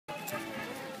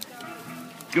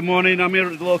Good morning. I'm here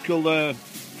at the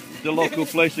local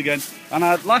place again. And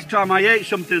last time I ate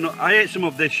some of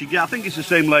this. I think it's the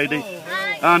same lady.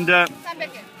 And but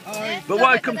what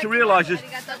I come to realise is,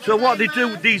 so what they do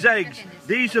with these eggs,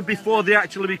 these are before they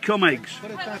actually become eggs.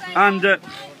 And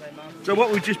so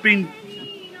what we've just been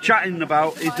chatting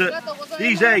about is that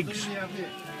these eggs,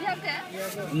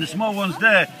 and the small ones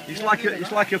there, it's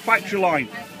like a factory line.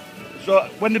 So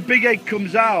when the big egg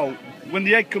comes out, when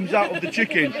the egg comes out of the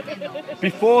chicken,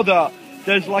 before that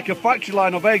there's like a factory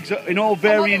line of eggs in all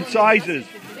varying sizes.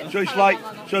 So it's like,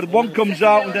 so the one comes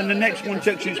out and then the next one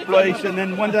takes its place, and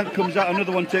then when that comes out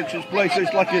another one takes its place. So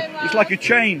it's like a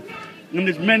chain, and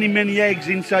there's many eggs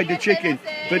inside the chicken.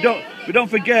 But don't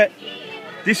forget,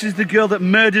 this is the girl that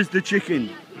murders the chicken,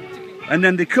 and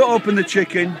then they cut open the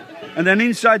chicken, and then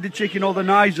inside the chicken, all the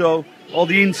nizo, all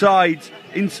the insides,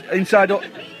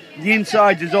 the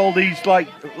insides is all these like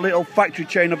little factory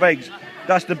chain of eggs.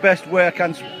 That's the best way I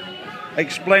can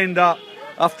explain that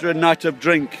after a night of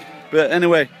drink. But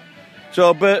anyway,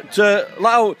 so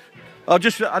I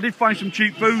did find some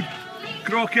cheap food.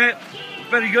 Croquette,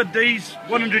 very good. These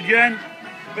 100 yen,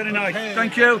 very nice.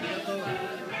 Thank you.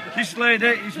 This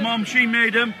lady, his mum, she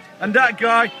made them, and that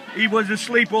guy, he was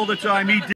asleep all the time.